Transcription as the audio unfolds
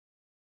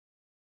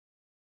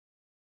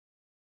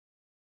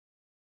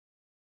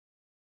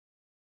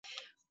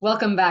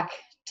Welcome back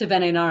to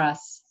Bene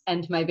Naras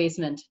and my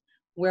basement,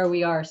 where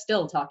we are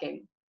still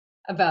talking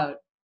about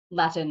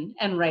Latin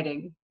and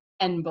writing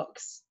and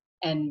books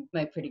and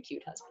my pretty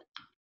cute husband.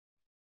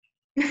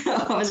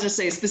 I was just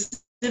saying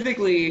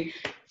specifically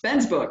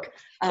Ben's book.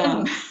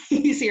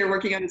 He's here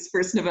working on his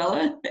first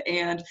novella,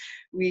 and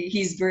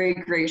he's very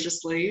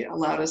graciously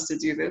allowed us to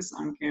do this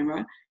on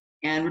camera.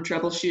 And we're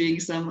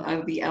troubleshooting some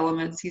of the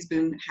elements he's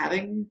been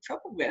having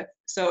trouble with.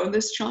 So in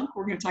this chunk,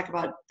 we're going to talk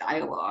about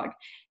dialogue.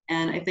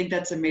 And I think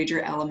that's a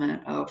major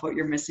element of what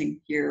you're missing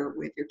here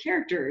with your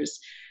characters.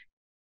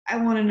 I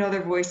want to know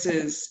their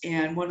voices,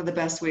 and one of the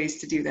best ways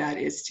to do that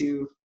is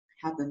to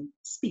have them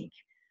speak.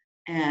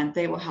 And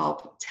they will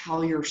help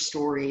tell your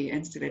story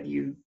instead of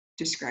you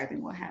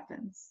describing what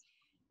happens.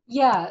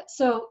 Yeah,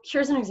 so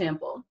here's an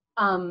example.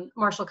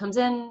 Marshall comes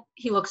in,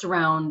 he looks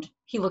around,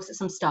 he looks at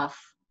some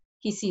stuff,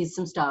 he sees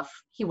some stuff,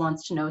 he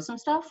wants to know some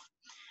stuff.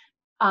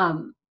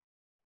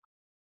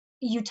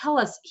 You tell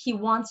us he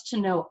wants to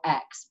know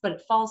X, but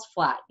it falls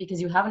flat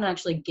because you haven't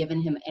actually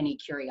given him any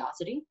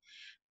curiosity.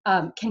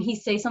 Can he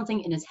say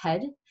something in his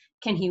head?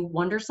 Can he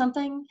wonder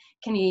something?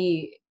 Can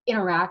he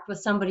interact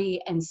with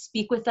somebody and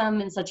speak with them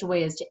in such a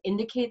way as to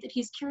indicate that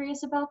he's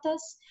curious about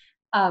this?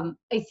 I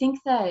think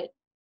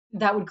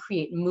that would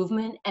create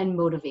movement and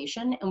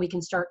motivation, and we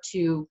can start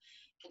to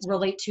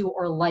relate to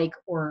or like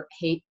or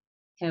hate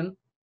him.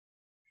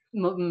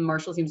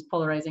 Marshall seems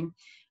polarizing,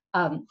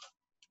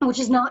 which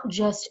is not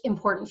just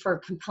important for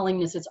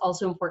compellingness, it's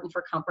also important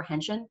for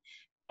comprehension.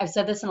 I've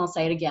said this and I'll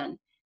say it again.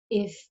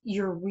 If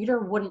your reader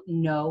wouldn't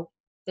know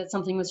that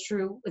something was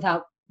true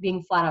without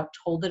being flat out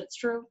told that it's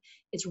true,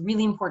 it's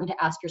really important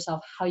to ask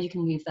yourself how you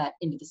can weave that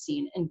into the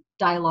scene. And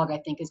dialogue, I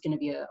think, is going to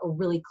be a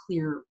really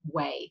clear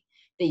way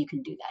that you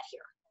can do that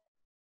here.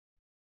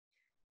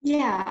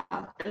 Yeah,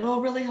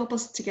 it'll really help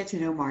us to get to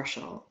know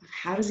Marshall.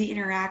 How does he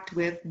interact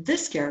with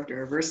this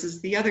character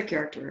versus the other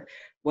character?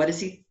 What is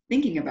he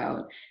thinking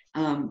about?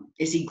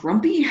 Is he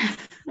grumpy?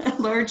 A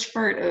large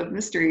part of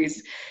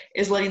mysteries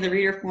is letting the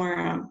reader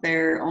form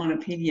their own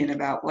opinion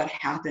about what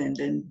happened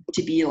and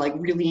to be like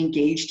really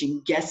engaged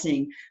in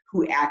guessing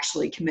who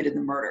actually committed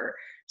the murder.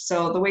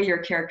 So the way your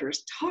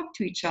characters talk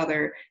to each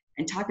other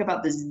and talk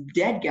about this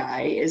dead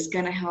guy is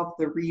going to help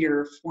the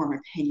reader form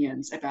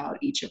opinions about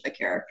each of the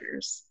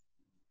characters.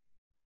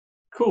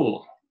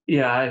 Cool.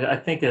 Yeah, I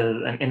think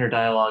an inner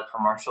dialogue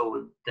for Marshall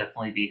would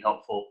definitely be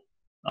helpful.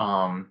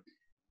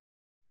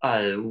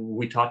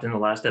 We talked in the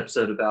last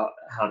episode about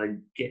how to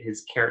get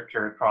his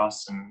character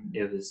across and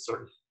give his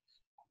sort of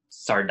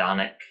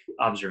sardonic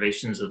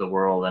observations of the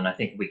world, and I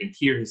think we can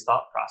hear his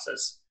thought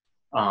process.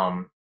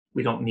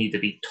 We don't need to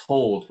be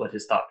told what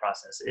his thought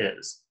process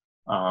is.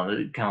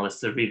 It kind of lets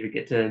the reader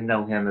get to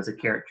know him as a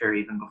character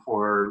even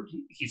before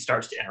he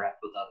starts to interact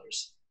with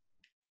others.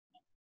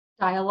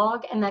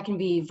 Dialogue, and that can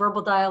be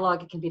verbal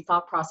dialogue, it can be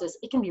thought process,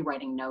 it can be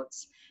writing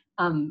notes,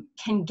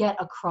 can get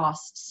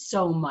across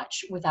so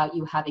much without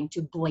you having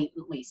to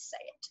blatantly say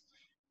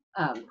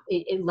it.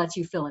 It lets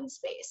you fill in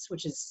space,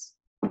 which is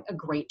a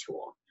great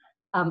tool.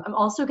 I'm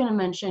also going to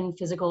mention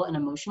physical and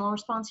emotional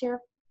response here.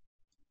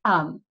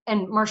 And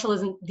Marshall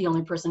isn't the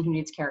only person who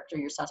needs character,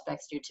 your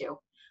suspects do too.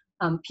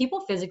 People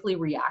physically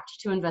react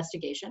to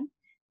investigation,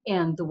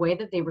 and the way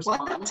that they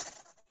respond.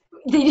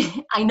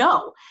 I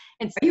know.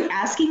 Are you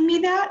asking me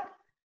that?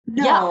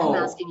 No. Yeah, I'm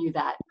asking you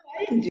that.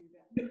 I didn't do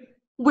that.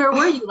 Where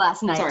were you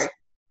last night?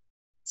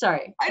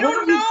 Sorry. I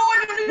don't know.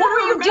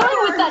 What were you doing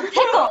with that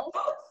pickle?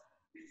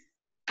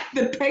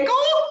 The pickle?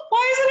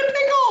 Why is it a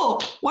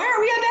pickle? Why are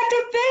we on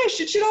active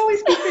fish? It should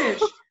always be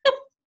fish.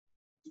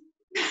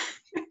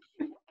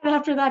 And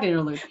after that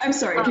interlude. I'm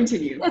sorry,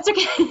 continue. That's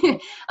okay.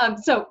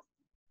 So,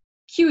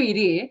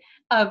 QED.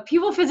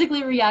 People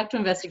physically react to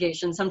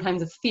investigation,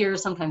 sometimes with fear,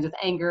 sometimes with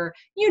anger.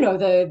 You know,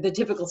 the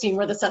typical scene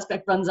where the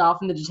suspect runs off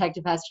and the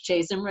detective has to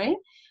chase him, right?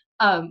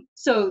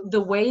 So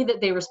the way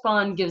that they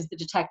respond gives the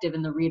detective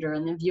and the reader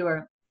and the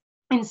viewer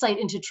insight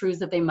into truths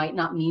that they might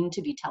not mean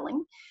to be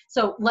telling.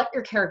 So let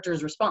your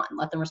characters respond.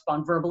 Let them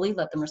respond verbally,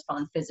 let them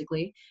respond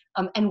physically,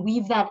 and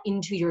weave that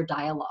into your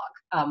dialogue.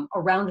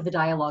 Around the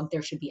dialogue,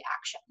 there should be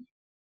action.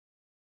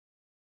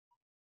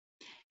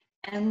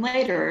 And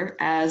later,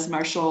 as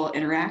Marshall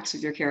interacts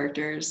with your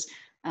characters,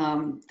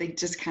 they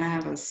just kind of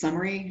have a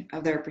summary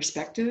of their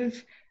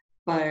perspective,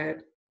 but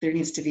there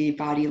needs to be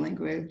body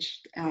language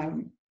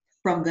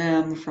from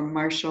them, from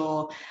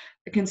Marshall.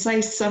 A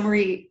concise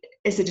summary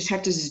is the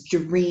detective's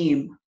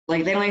dream.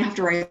 Like, they don't even have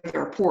to write the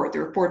report. The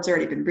report's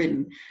already been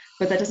written,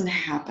 but that doesn't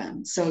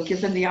happen. So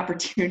give them the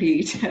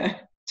opportunity to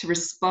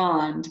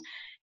respond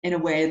in a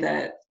way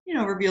that, you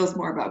know, reveals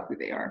more about who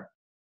they are.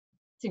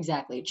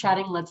 Exactly.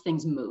 Chatting lets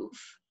things move.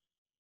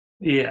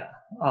 Yeah,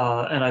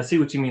 and I see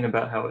what you mean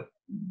about how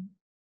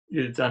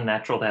it's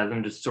unnatural to have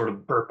them just sort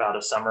of burp out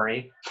a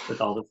summary with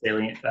all the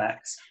salient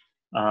facts.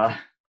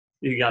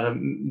 You gotta...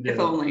 If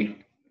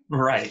only.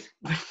 Right.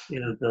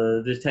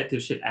 The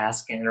detective should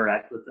ask and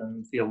interact with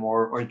them, feel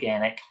more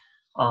organic.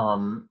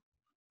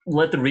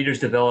 Let the readers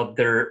develop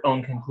their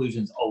own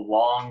conclusions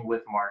along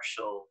with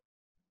Marshall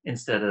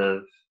instead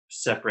of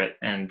separate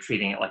and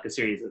treating it like a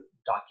series of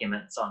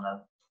documents on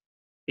a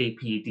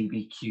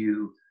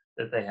APDBQ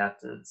that they have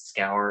to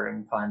scour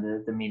and find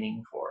the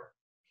meaning for.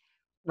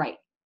 Right.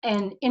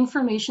 And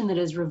information that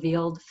is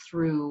revealed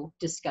through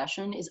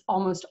discussion is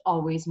almost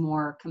always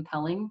more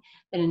compelling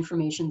than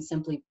information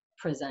simply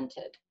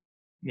presented.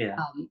 Yeah.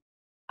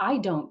 I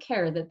don't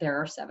care that there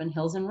are 7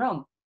 hills in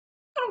Rome.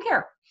 I don't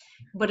care.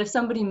 But if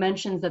somebody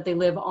mentions that they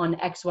live on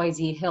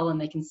XYZ hill and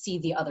they can see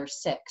the other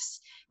 6,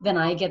 then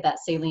I get that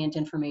salient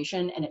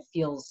information and it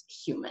feels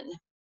human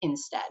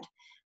instead.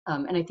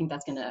 And I think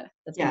that's gonna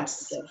give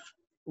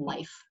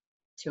life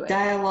to it.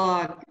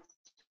 Dialogue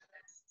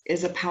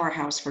is a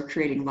powerhouse for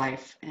creating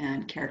life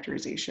and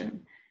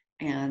characterization.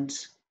 And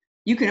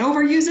you can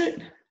overuse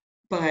it,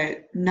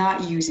 but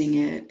not using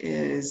it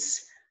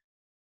is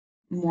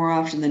more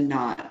often than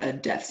not a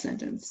death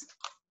sentence.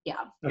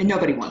 Yeah. And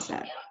nobody wants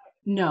that.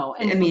 No.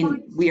 And I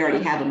mean, we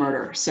already have a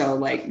murder, so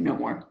like no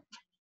more.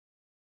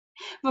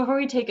 Before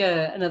we take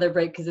another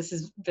break, because this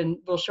has been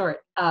real short,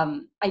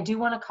 I do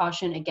want to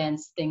caution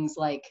against things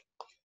like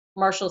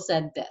Marshall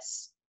said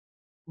this,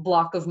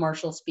 block of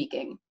Marshall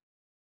speaking,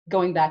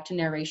 going back to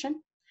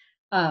narration.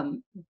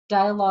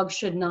 Dialogue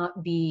should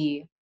not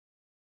be,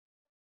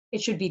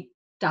 it should be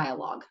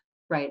dialogue,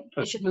 right?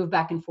 It should move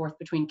back and forth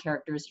between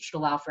characters. It should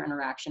allow for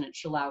interaction. It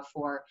should allow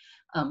for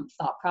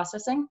thought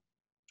processing,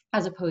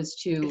 as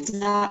opposed to... It's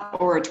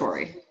not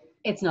oratory.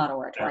 It's not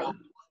oratory,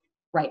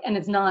 right? And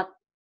it's not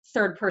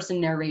third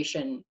person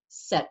narration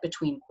set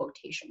between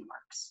quotation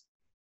marks.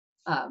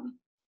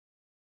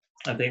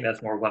 I think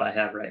that's more what I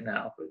have right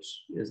now, which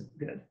isn't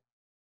good.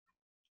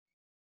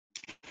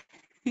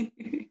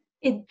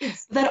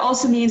 That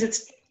also means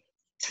it's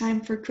time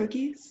for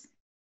cookies.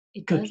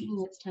 It does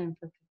mean it's time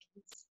for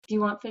cookies. Do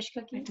you want fish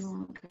cookies? I don't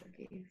want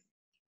cookies.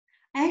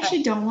 I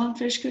actually don't want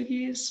fish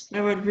cookies.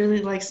 I would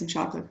really like some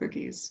chocolate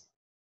cookies.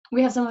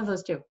 We have some of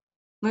those too.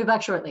 We'll be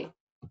back shortly.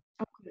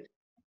 Oh, good.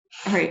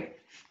 All right.